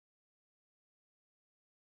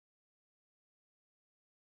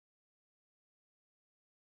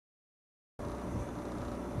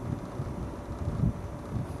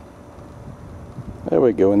There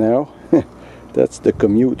we go now. That's the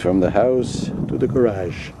commute from the house to the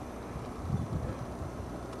garage.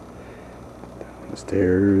 Down the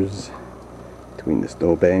stairs, between the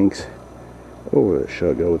snowbanks. Oh, the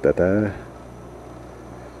shug tata.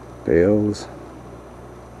 Bales.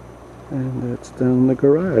 And that's down the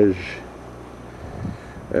garage.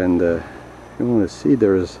 And you want to see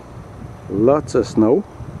there's lots of snow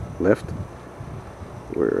left.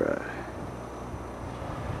 We're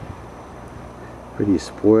pretty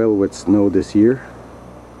spoiled with snow this year.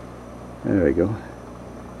 There we go.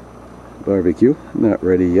 Barbecue, not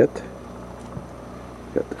ready yet.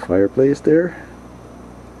 Got the fireplace there.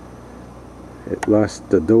 It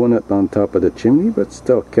lost the donut on top of the chimney, but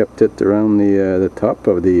still kept it around the top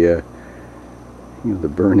of the the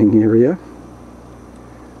burning area.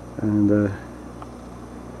 And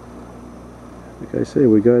like I say,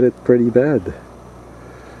 we got it pretty bad.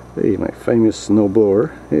 Hey, my famous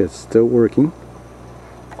snowblower, it's still working.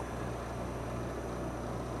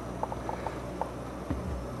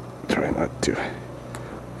 Try not to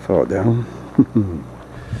fall down.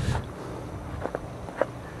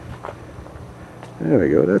 There we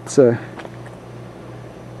go, that's a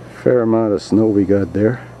fair amount of snow we got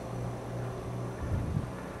there.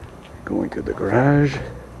 Going to the garage.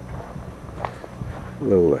 A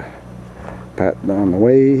little pat down the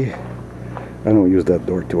way. I don't use that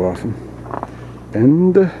door too often.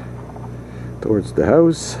 And towards the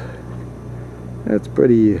house. That's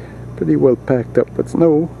pretty well packed up with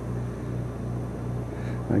snow.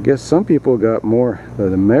 I guess some people got more.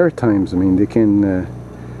 The Maritimes, I mean, they can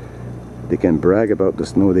brag about the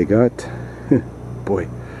snow they got. Boy,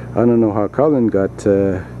 I don't know how Colin got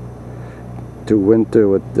to winter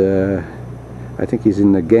with I think he's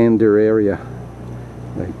in the Gander area,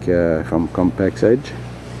 like from Compact's Edge.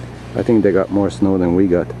 I think they got more snow than we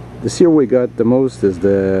got. This year we got the most is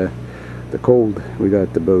the cold. We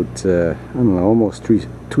got about I don't know, almost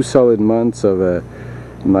two solid months of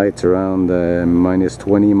nights around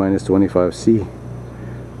 -20, -25 C.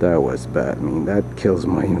 That was bad. I mean, that kills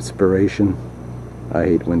my inspiration. I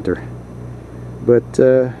hate winter. But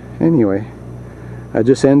anyway, I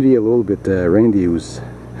just envy a little bit Randy, who's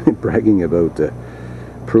bragging about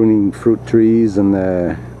pruning fruit trees, and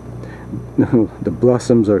the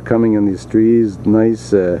blossoms are coming on these trees.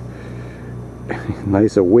 Nice,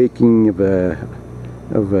 nice awakening of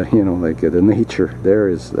you know, like the nature. There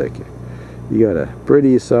is like, you got a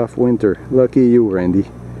pretty soft winter. Lucky you, Randy.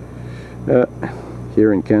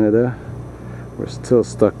 Here in Canada, we're still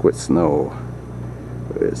stuck with snow.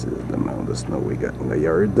 This is the amount of snow we got in the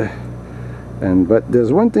yard. But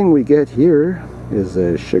there's one thing we get here is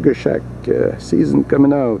a Sugar Shack season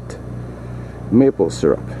coming out. Maple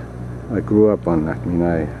syrup. I grew up on that. I mean,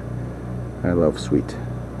 I love sweet.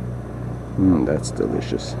 That's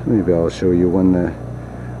delicious. Maybe I'll show you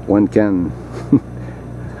one can.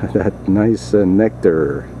 That nice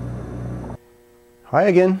nectar. Hi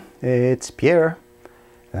again, it's Pierre.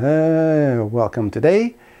 Welcome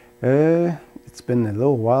today. It's been a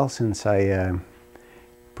little while since I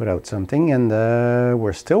put out something, and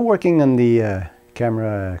we're still working on the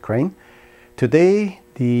camera crane. Today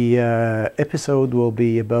the episode will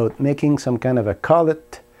be about making some kind of a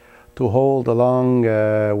collet to hold along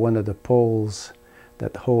one of the poles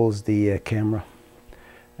that holds the camera,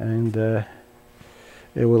 and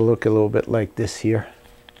it will look a little bit like this here.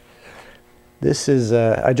 This is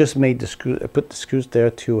I just made the screw. I put the screws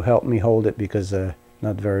there to help me hold it, because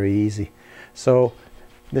not very easy. So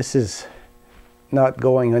this is not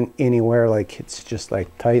going anywhere, like it's just like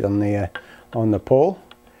tight on the pole,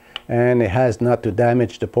 and it has not to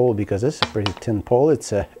damage the pole, because this is a pretty thin pole.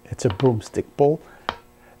 It's a broomstick pole,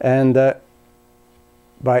 and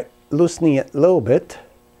by loosening it a little bit,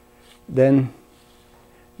 then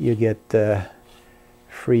you get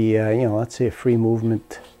free, you know, let's say free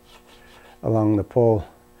movement along the pole.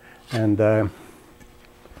 And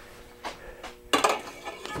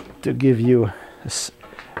to give you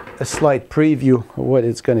a slight preview of what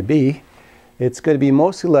it's going to be, it's going to be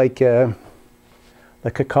mostly like a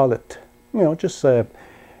collet, you know, just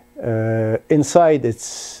inside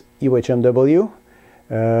it's UHMW.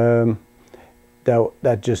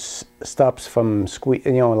 That just stops from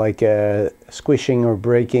squishing or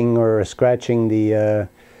breaking or scratching the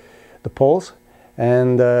poles.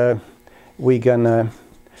 And we're gonna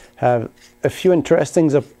have a few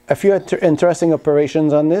interesting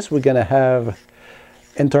operations on this. We're gonna have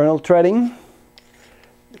internal threading,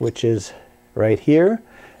 which is right here,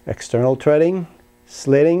 external threading,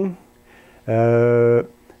 slitting,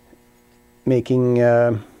 making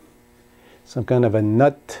some kind of a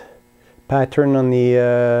nut pattern on the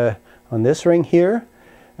on this ring here,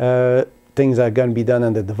 things are going to be done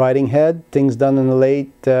on the dividing head, things done in the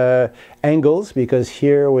late angles, because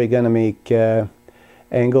here we're going to make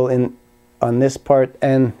angle in on this part,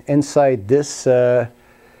 and inside this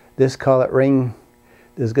this collet ring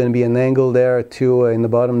there's going to be an angle there to in the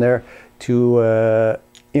bottom there to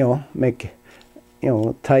you know, make, you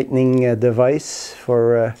know, tightening device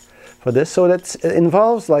for this. So that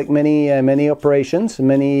involves like many operations,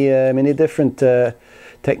 many different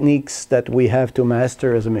techniques that we have to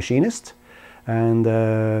master as a machinist. And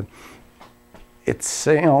it's,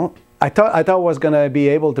 you know, I thought I was gonna be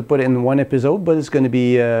able to put it in one episode, but it's gonna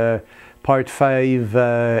be part 5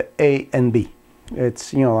 A and B.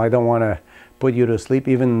 It's, you know, I don't want to put you to sleep,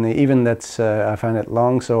 even that's I find it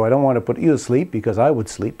long, so I don't want to put you to sleep, because I would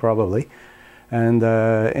sleep probably. And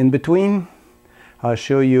in between I'll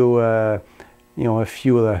show you you know, a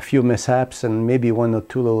few mishaps and maybe 1 or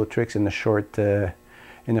 2 little tricks in a short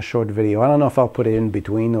video. I don't know if I'll put it in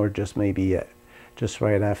between or just maybe just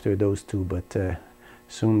right after those two, but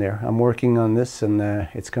soon there. I'm working on this, and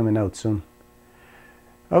it's coming out soon.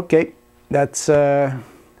 Okay, that's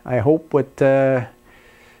I hope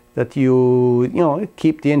that you know,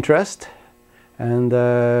 keep the interest, and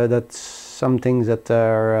that's some things that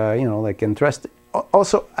are you know, like interesting,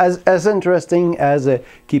 also as interesting as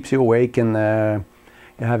keeps you awake and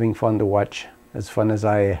having fun to watch, as fun as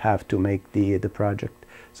I have to make the project.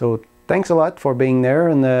 So thanks a lot for being there,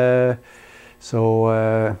 and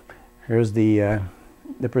so here's the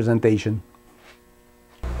presentation.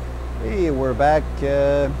 Hey, we're back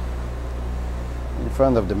in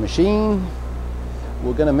front of the machine.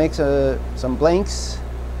 We're gonna make some blanks,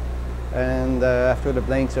 and after the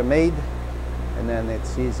blanks are made, and then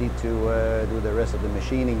it's easy to do the rest of the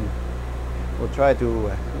machining. We'll try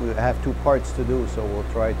to, we have 2 parts to do, so we'll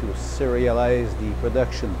try to serialize the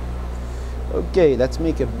production. Okay, let's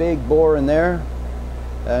make a big bore in there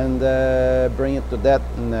and bring it to that,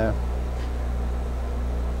 and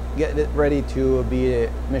get it ready to be a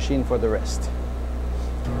machine for the rest.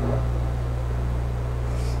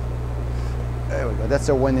 There we go, that's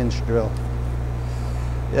a 1-inch drill.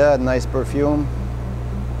 Yeah, nice perfume.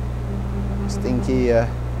 Stinky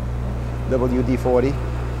WD-40.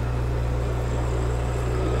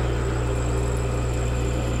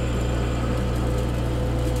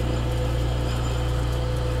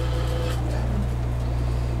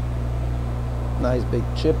 Nice big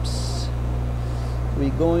chips. We're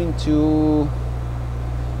going to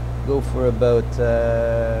go for about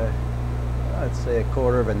I'd say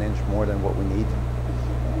 1/4 of an inch more than what we need.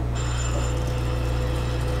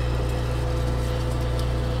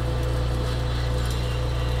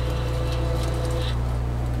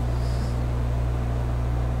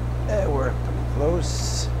 We're pretty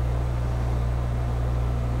close.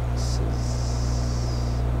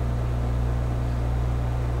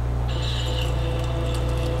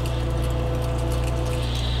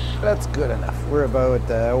 That's good enough. We're about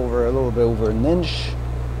a little bit over an inch.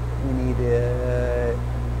 We need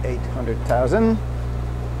 800,000.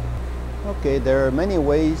 Okay, there are many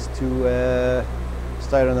ways to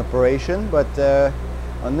start an operation, but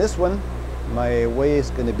on this one, my way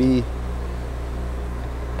is going to be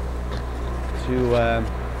to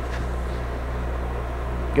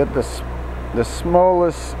get the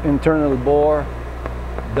smallest internal bore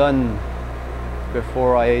done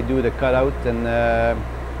before I do the cutout and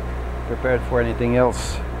prepared for anything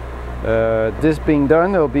else. This being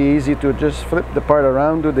done, it'll be easy to just flip the part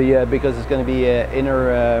around, do the because it's going to be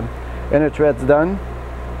inner threads done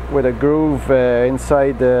with a groove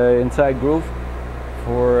inside groove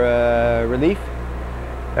for relief,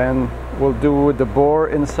 and we'll do the bore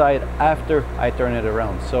inside after I turn it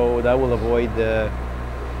around, so that will avoid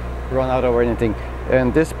run out or anything.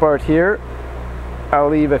 And this part here, I'll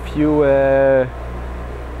leave a few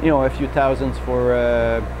you know, a few thousandths for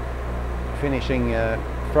finishing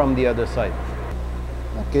from the other side.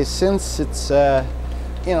 Okay, since it's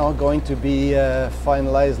you know, going to be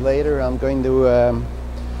finalized later, I'm going to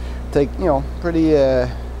take, you know, pretty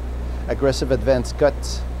aggressive advanced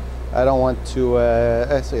cuts. I don't want to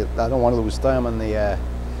I don't want to lose time on the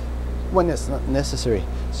when it's not necessary.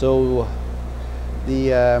 So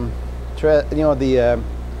the you know, the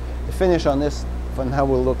finish on this one, how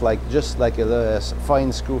will look like, just like a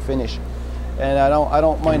fine screw finish. And I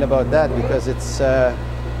don't mind about that, because it's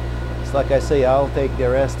like I say, I'll take the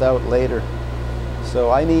rest out later.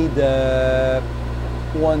 So I need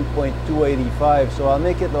 1.285, so I'll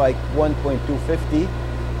make it like 1.250,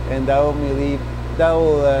 and that will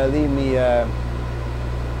leave me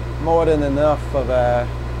more than enough of a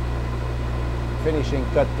finishing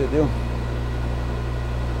cut to do.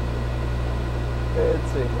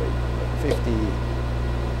 Let's say 50.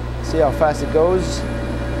 See how fast it goes.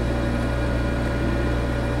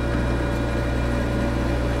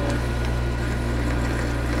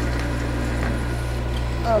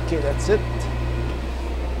 Okay, that's it.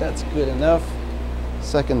 That's good enough.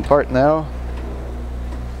 Second part now.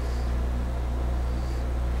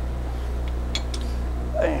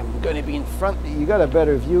 I'm going to be in front. You got a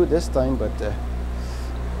better view this time, but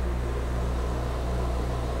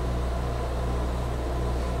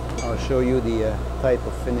I'll show you the type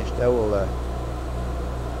of finish that will end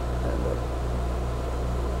up.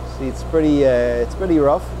 See, it's pretty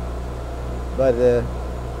rough, but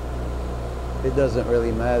it doesn't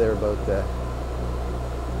really matter about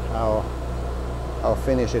how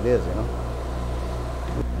finished it is, you know.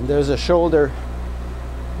 And there's a shoulder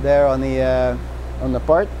there on the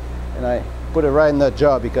part, and I put it right in that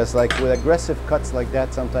jaw because, like, with aggressive cuts like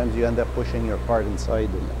that, sometimes you end up pushing your part inside,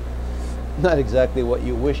 and not exactly what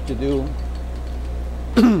you wish to do.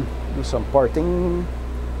 Do some parting.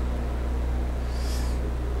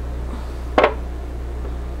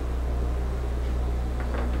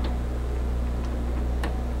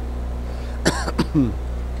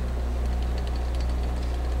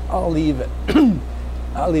 I'll leave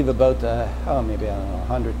about maybe, I don't know,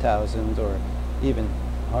 100,000 or even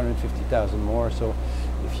 150,000 more. So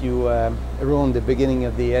if you ruin the beginning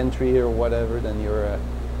of the entry or whatever, then you're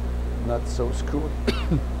not so screwed.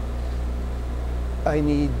 I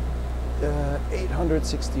need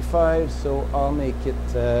 865, so I'll make it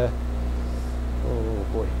oh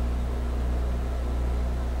boy,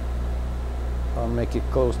 I'll make it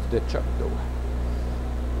close to the chuck though.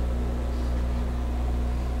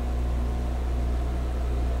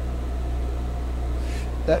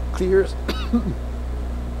 That clears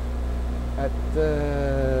at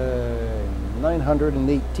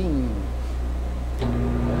 918.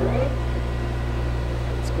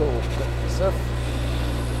 Let's go cut this up.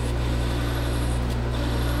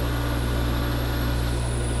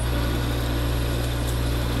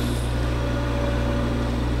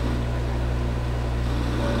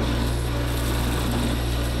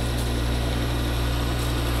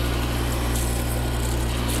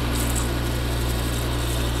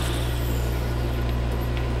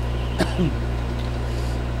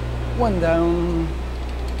 One down.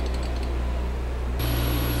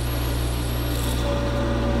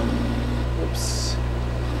 Oops.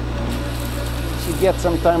 You get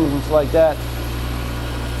sometimes like that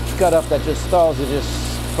cut up that just stalls. You just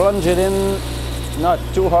plunge it in, not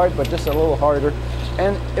too hard, but just a little harder,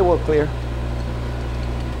 and it will clear.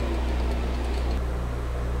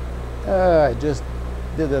 I just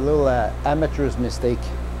did a little amateur's mistake.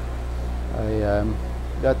 I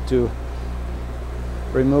got to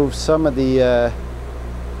remove some of the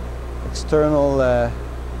external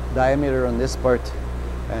diameter on this part,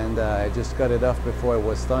 and I just cut it off before it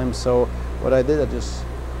was time. So what I did, I just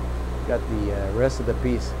got the rest of the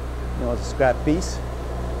piece, you know, it's a scrap piece,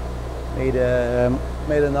 made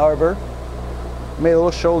an arbor, made a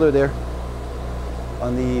little shoulder there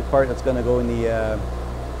on the part that's going to go in the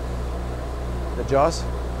jaws,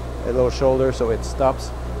 a little shoulder so it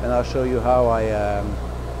stops, and I'll show you how I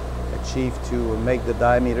achieve to make the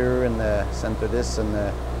diameter and center this and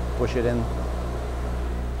push it in.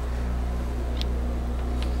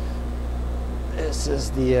 This is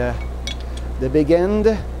the big end.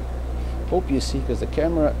 Hope you see, because the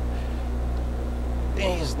camera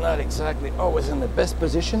is not exactly always in the best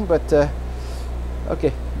position, but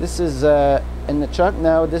okay, this is in the chuck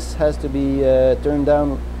now. This has to be turned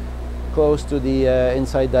down close to the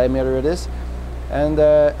inside diameter of this, and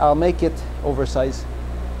I'll make it oversized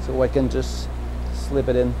so I can just slip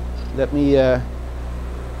it in. Let me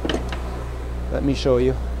show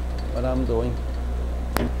you what I'm doing.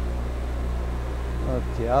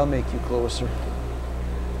 Okay, I'll make you closer.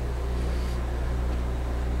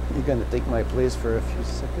 You're gonna take my place for a few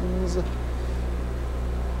seconds.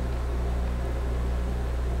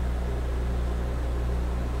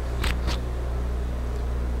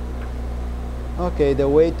 Okay, the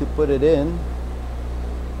way to put it in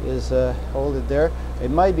is hold it there. It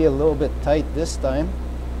might be a little bit tight this time,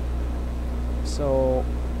 so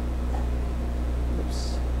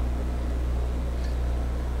oops.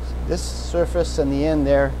 This surface and the end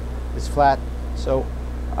there is flat, so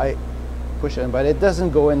I push it in, but it doesn't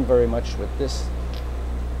go in very much with this.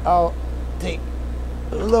 I'll take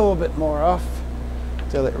a little bit more off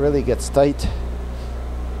till it really gets tight.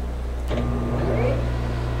 I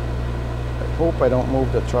hope I don't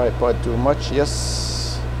move the tripod too much. Yes.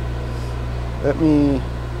 Let me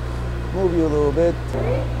move you a little bit.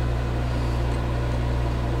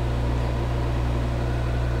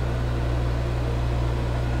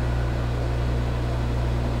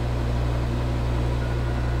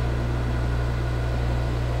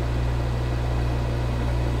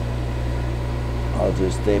 I'll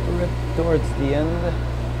just taper it towards the end,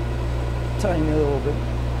 tiny little bit.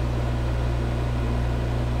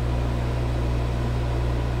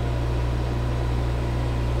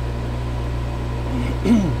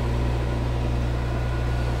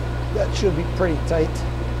 That should be pretty tight.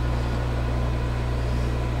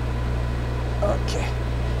 Okay.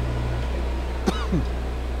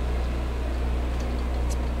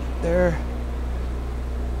 There.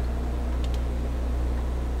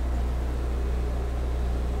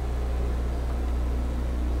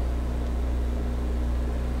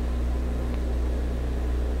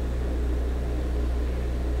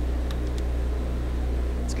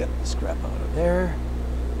 Let's get the scrap out of there.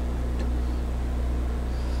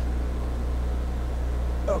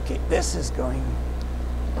 Okay, this is going.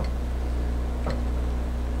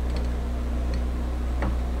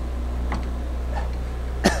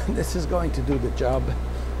 This is going to do the job.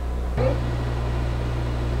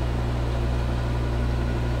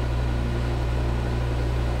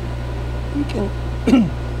 We can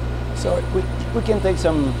so we can take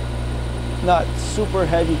some not super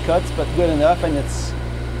heavy cuts, but good enough, and it's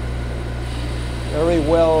very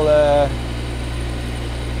well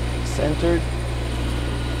centered.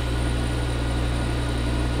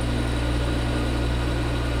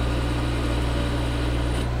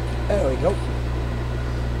 There we go.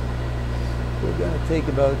 We're going to take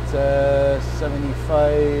about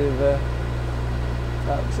 75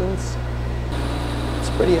 thousandths.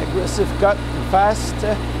 It's pretty aggressive cut and fast.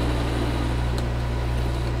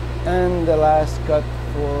 And the last cut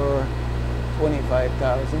for 25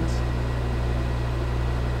 thousandths.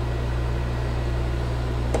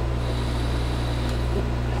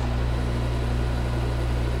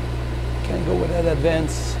 Can't go with that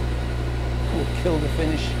advance. Will kill the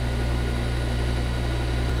finish.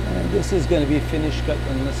 And this is going to be finish cut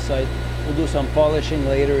on this side. We'll do some polishing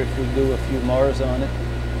later if we do a few Mars on it.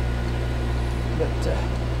 But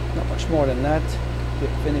not much more than that.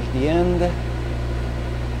 We'll finish the end.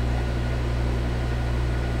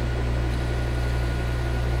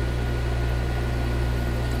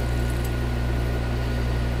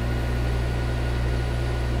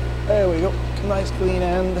 There we go. Nice clean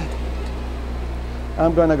end.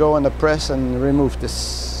 I'm going to go on the press and remove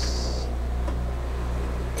this.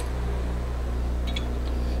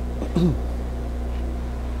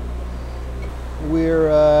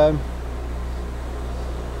 We're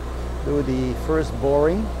do the first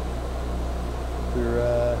boring.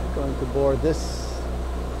 We're going to bore this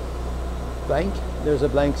blank. There's a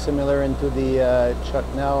blank similar into the chuck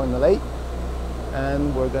now in the lathe,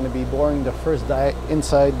 and we're going to be boring the first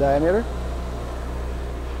inside diameter.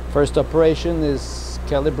 First operation is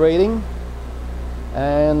calibrating,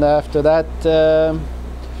 and after that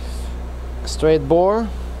straight bore,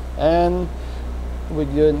 and we're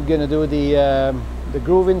gonna do the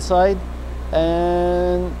groove inside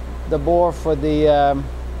and the bore for the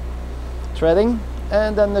threading,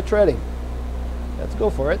 and then the threading. Let's go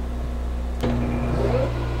for it.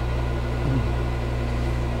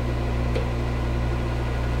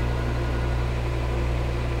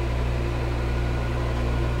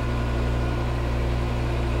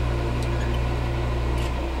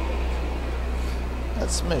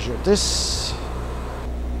 Let's measure this.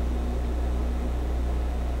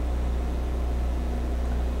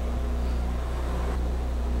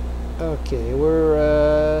 Okay,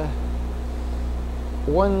 we're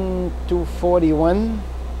 1:241,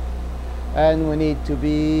 and we need to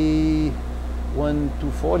be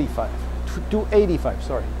 1:245, 285.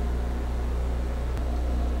 Sorry.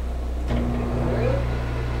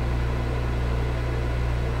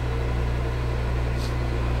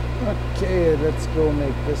 Okay, let's go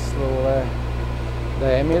make this little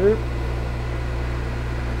diameter.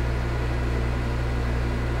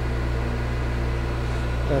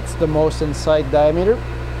 That's the most inside diameter.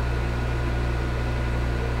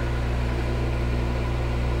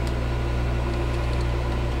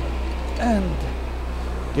 And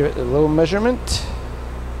give it a little measurement.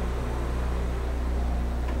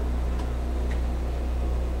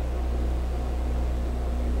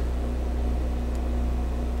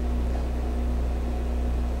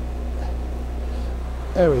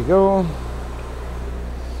 There we go.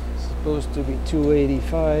 Supposed to be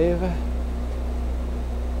 285.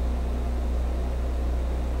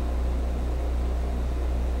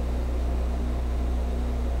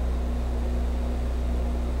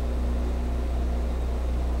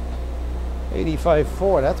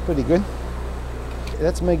 .85.4, that's pretty good.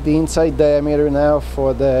 Let's make the inside diameter now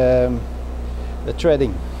for the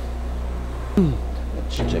threading.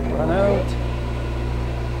 Let's check one out.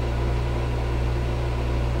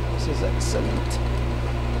 This is excellent.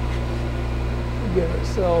 get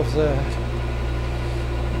ourselves a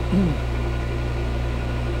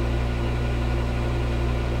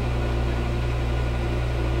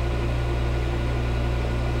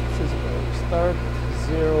this is where we start.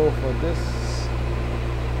 0 for this.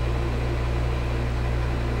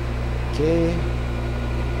 Okay.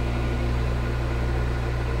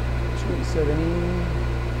 370.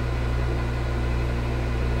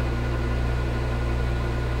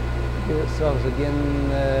 Give ourselves again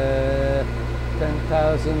 10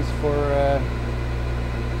 thousandths for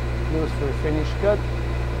loose for finish cut.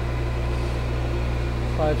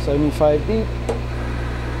 575 deep.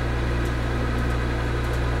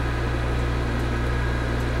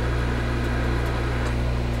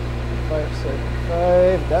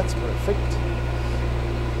 575. That's perfect.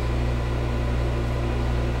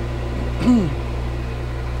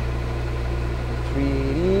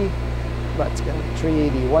 380. But it's gonna be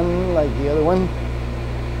 381 like the other one.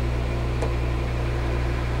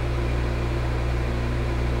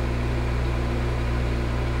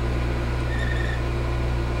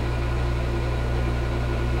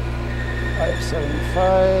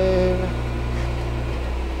 $575.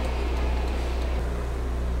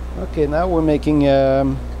 Okay, now we're making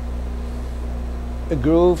a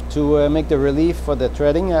groove to make the relief for the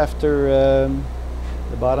threading after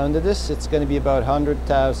the bottom of this. It's going to be about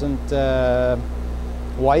 100,000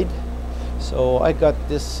 wide. So I got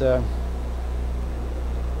this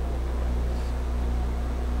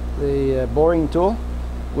the boring tool,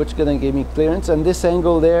 which is going to give me clearance, and this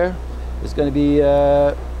angle there is going to be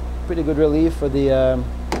pretty good relief for the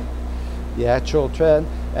actual thread.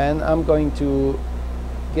 And I'm going to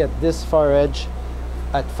get this far edge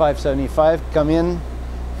at 575, come in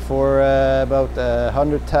for about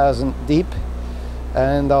 100,000 deep,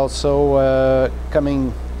 and also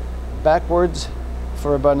coming backwards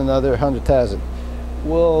for about another 100,000.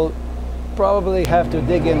 We'll probably have to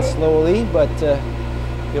dig in slowly, but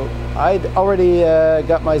you know, I'd already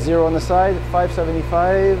got my 0 on the side,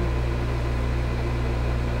 575.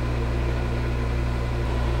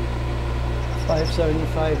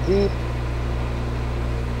 575 deep.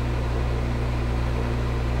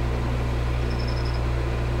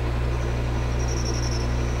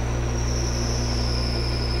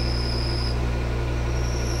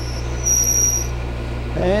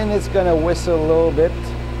 And it's gonna whistle a little bit.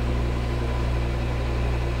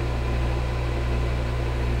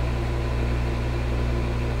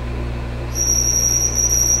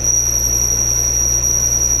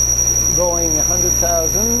 Going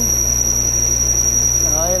 100,000.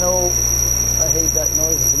 I know I hate that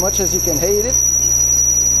noise as much as you can hate it.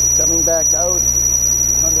 Coming back out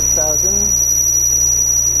 100,000.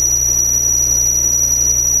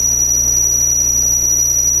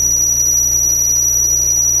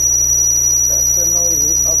 That's a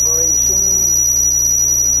noisy operation.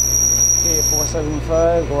 Okay,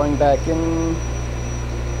 475 going back in.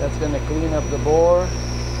 That's going to clean up the bore.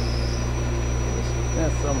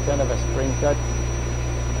 That's some kind of a spring cut.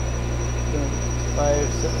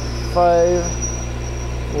 575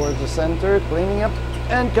 towards the center, cleaning up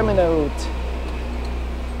and coming out.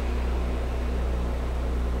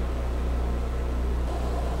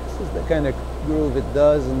 This is the kind of groove it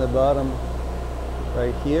does in the bottom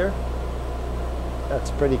right here.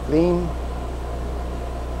 That's pretty clean.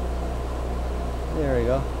 There we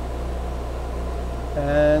go.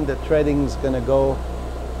 And the threading is going to go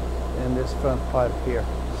in this front part here.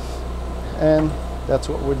 And that's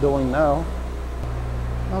what we're doing now.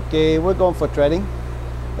 Okay, we're going for threading.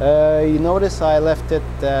 You notice I left it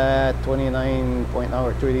at 30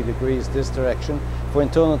 degrees this direction. For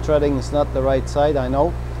internal threading, it's not the right side, I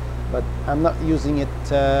know, but I'm not using it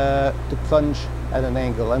to plunge at an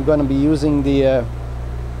angle. I'm going to be using the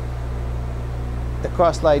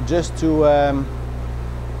cross light just to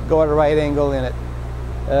go at a right angle in it.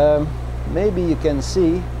 Maybe you can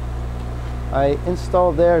see I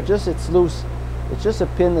installed there, just it's loose. It's just a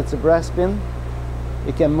pin, it's a brass pin.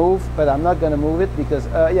 It can move, but I'm not going to move it because,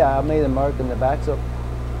 yeah, I made a mark in the back. So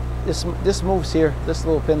this moves here, this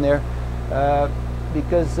little pin there,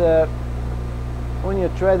 because when you're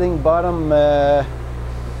threading bottom,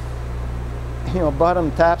 you know, bottom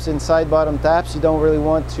taps, inside bottom taps, you don't really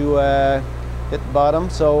want to hit bottom.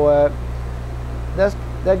 So that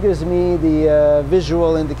gives me the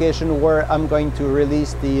visual indication where I'm going to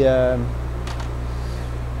release the,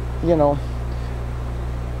 you know,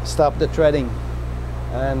 stop the threading.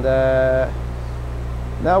 And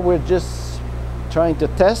now we're just trying to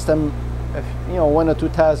test them, you know, 1 or 2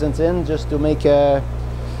 thousandths in, just to make a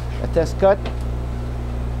test cut.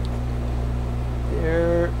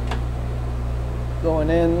 There, going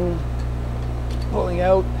in, pulling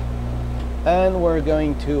out, and we're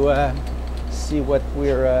going to see what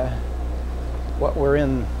we're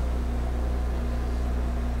in.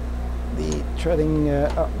 The threading,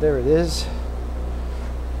 oh, there it is.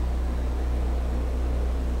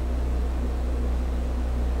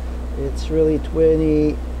 It's really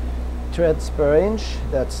 20 threads per inch.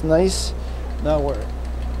 That's nice. Now we're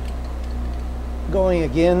going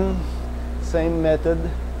again, same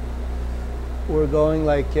method. We're going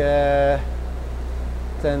like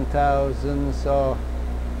 10,000. So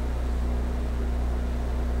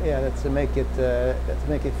yeah, let's make it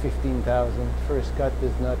 15,000. First cut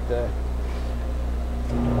is not.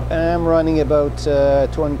 I'm running about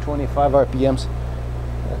 20-25 RPMs.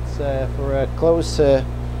 That's for a close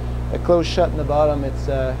shot in the bottom. It's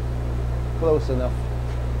close enough.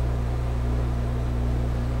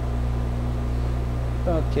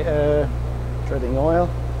 Okay, threading oil.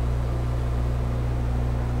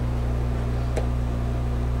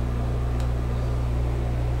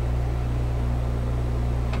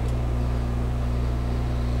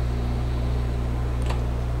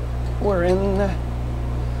 We're in.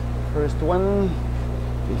 First one,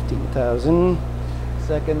 15,000.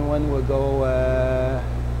 Second one will go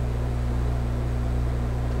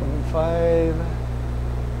 25.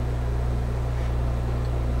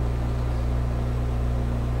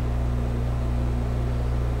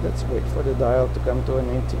 Let's wait for the dial to come to an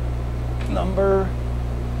empty number.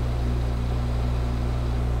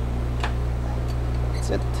 That's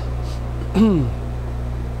it. Gonna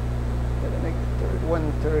make the third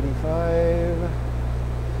one 35.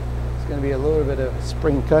 It's gonna be a little bit of a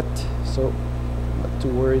spring cut, so I'm not too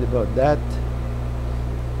worried about that.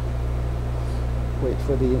 Wait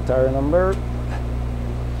for the entire number.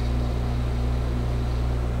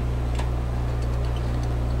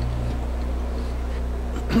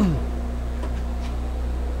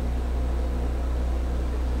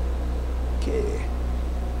 Okay.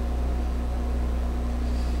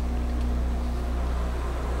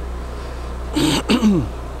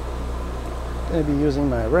 Gonna be using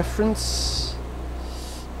my reference.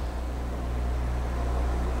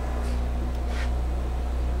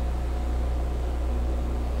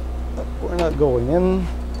 But we're not going in.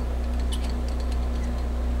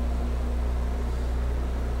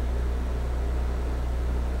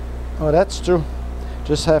 Oh, that's true.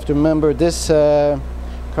 Just have to remember this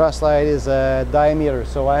cross slide is a diameter,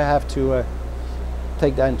 so I have to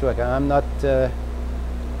take that into account.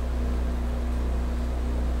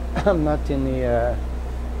 I'm not in the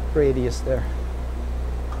radius there.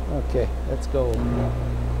 Okay, let's go.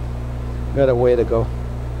 Got a way to go.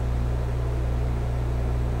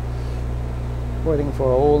 Waiting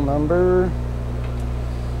for a whole number.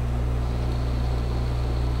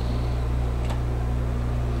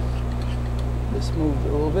 This moved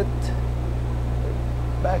a little bit.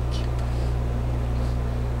 Back.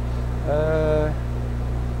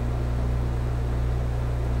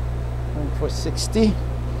 Going for 60.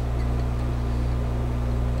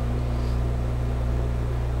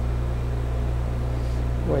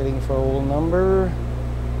 Waiting for a whole number.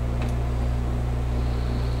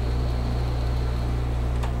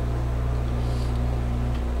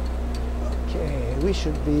 Okay, we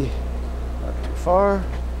should be not too far.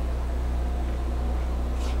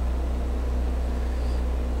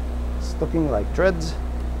 It's looking like threads.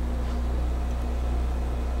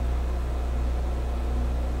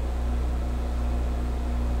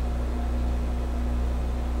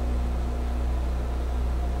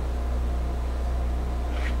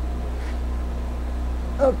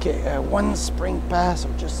 Okay, one spring pass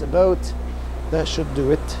or just about. That should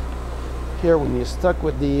do it. Here, when you're stuck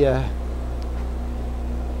with the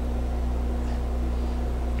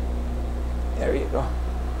there you go.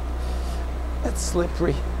 It's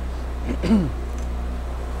slippery.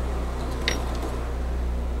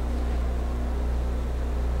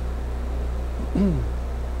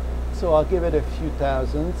 So I'll give it a few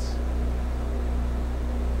thousandths.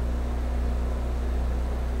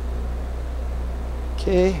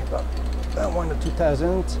 Okay, about 1 to 2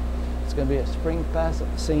 thousandths. It's going to be a spring pass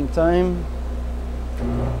at the same time.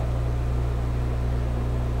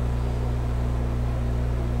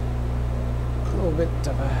 A little bit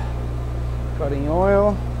of cutting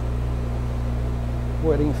oil.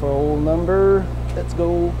 Waiting for a whole number. Let's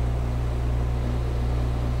go.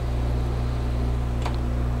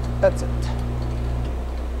 That's it.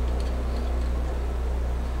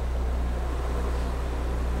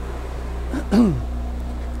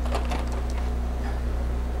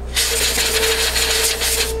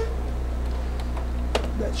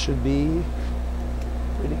 That should be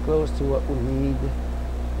pretty close to what we need.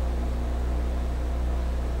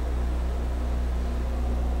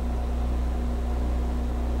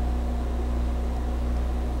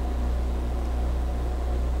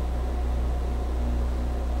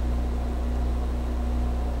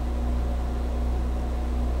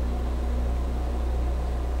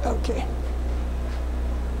 Okay.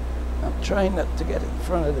 I'm trying not to get in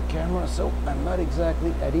front of the camera, so I'm not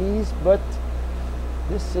exactly at ease, but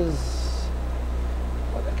this is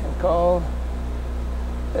what I can call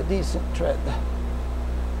a decent tread.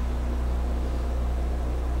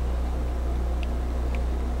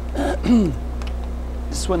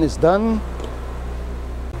 This one is done.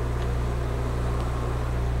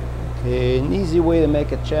 Okay, an easy way to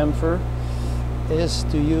make a chamfer is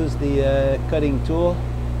to use the cutting tool,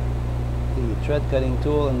 the thread cutting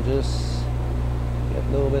tool, and just get a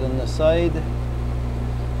little bit on the side,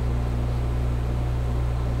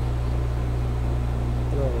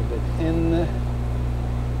 a little bit in,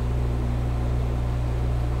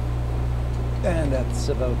 and that's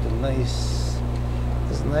about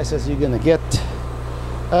as nice as you're gonna get.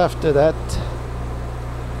 After that,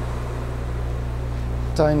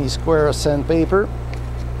 tiny square of sandpaper,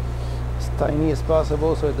 as tiny as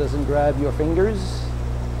possible so it doesn't grab your fingers,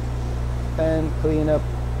 and clean up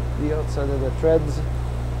the outside of the threads.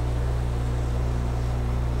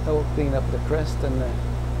 That will clean up the crest and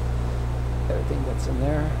everything that's in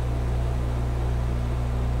there.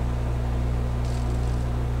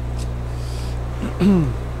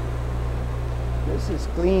 This is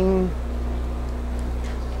clean.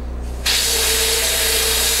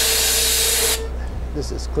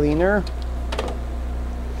 This is cleaner.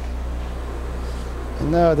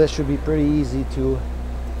 And now this should be pretty easy to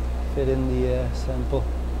fit in the sample.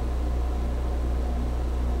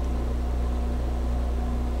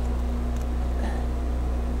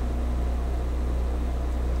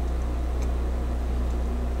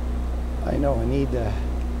 I know I need to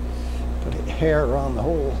put hair around the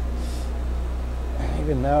hole.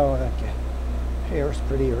 Even now, hair is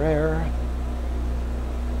pretty rare.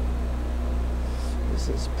 This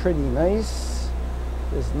is pretty nice.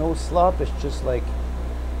 There's no slop. It's just like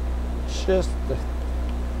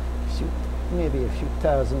maybe a few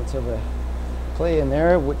thousandths of a play in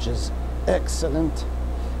there, which is excellent.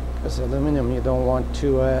 Because aluminum, you don't want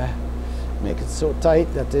to make it so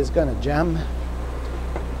tight that it's gonna jam.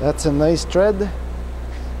 That's a nice thread.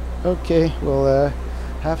 Okay, we'll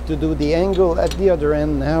have to do the angle at the other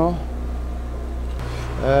end now.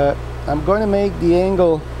 I'm going to make the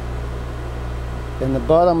angle in the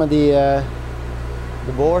bottom of the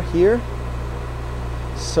bore here.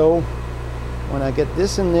 So when I get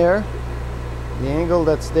this in there, the angle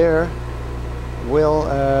that's there will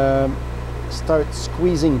start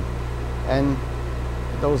squeezing, and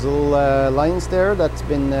those little lines there that's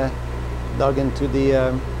been dug into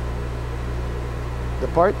the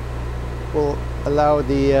part will allow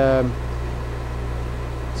the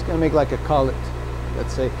it's gonna make like a collet.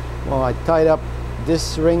 Let's say, well, I tied up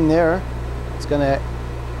this ring there, it's gonna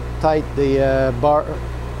tight the bar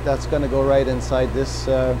that's gonna go right inside this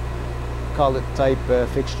collet type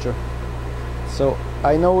fixture. So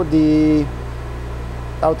I know the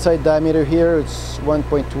outside diameter here is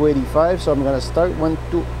 1.285, so I'm gonna start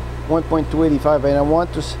 1.285, and I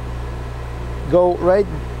want to go right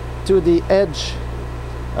to the edge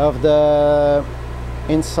of the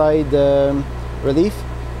inside relief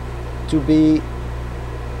to be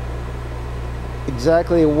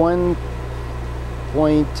exactly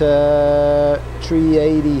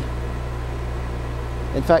 1.380.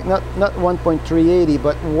 In fact, not 1.380,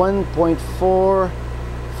 but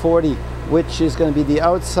 1.440, which is going to be the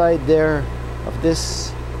outside there of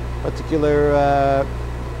this particular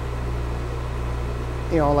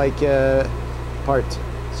part.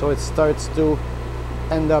 So it starts to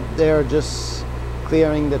end up there, just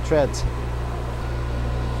clearing the threads.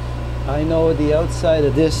 I know the outside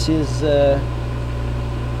of this is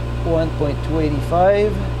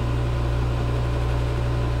 1.285.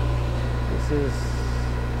 This is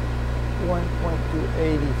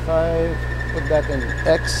 1.285. Put that in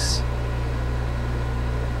X.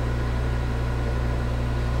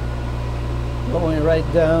 Going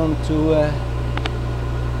right down to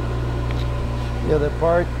the other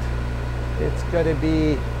part. It's got to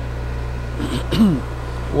be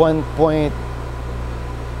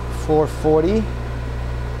 1.440.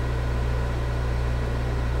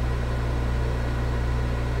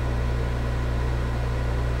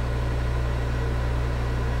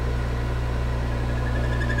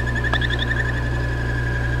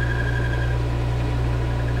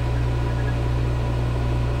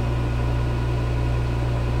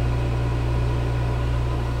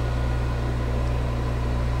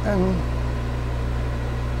 And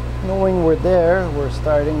knowing we're there, we're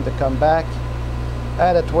starting to come back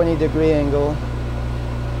at a 20-degree angle,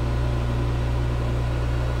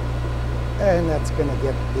 and that's gonna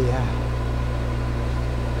get the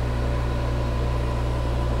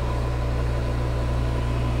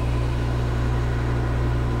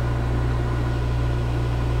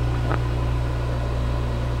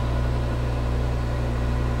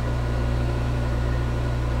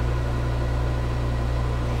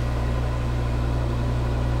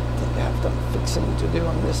fixing to do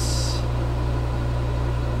on this.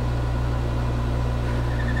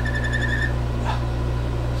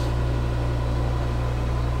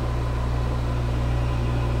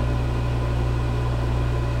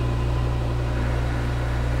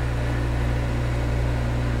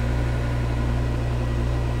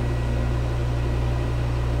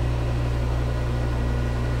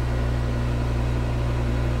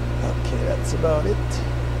 Okay, that's about it.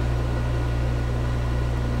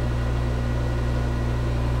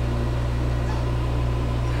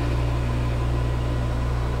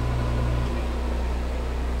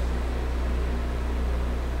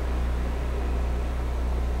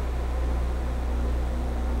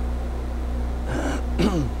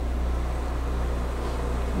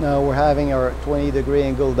 Now we're having our 20-degree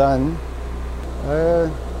angle done.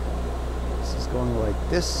 This is going like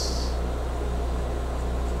this.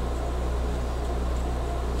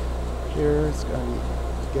 Here it's going to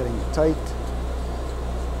be getting tight.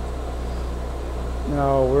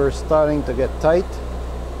 Now we're starting to get tight.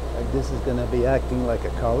 Like this is going to be acting like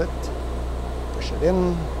a collet. Push it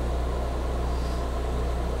in.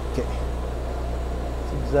 Okay.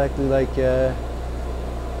 It's exactly like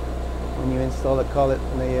when you install a collet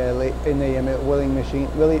in a milling machine,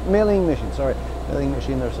 milling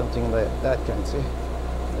machine or something like that kind. See,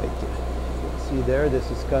 like see there,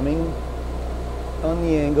 this is coming on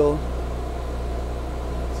the angle.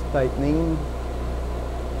 It's tightening.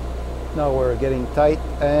 Now we're getting tight,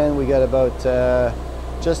 and we got about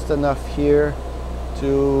just enough here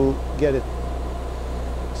to get it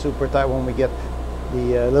super tight when we get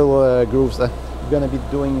the little grooves that we're gonna be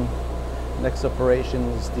doing. Next operation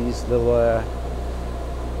is these little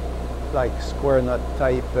like square nut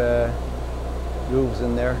type grooves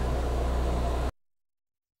in there.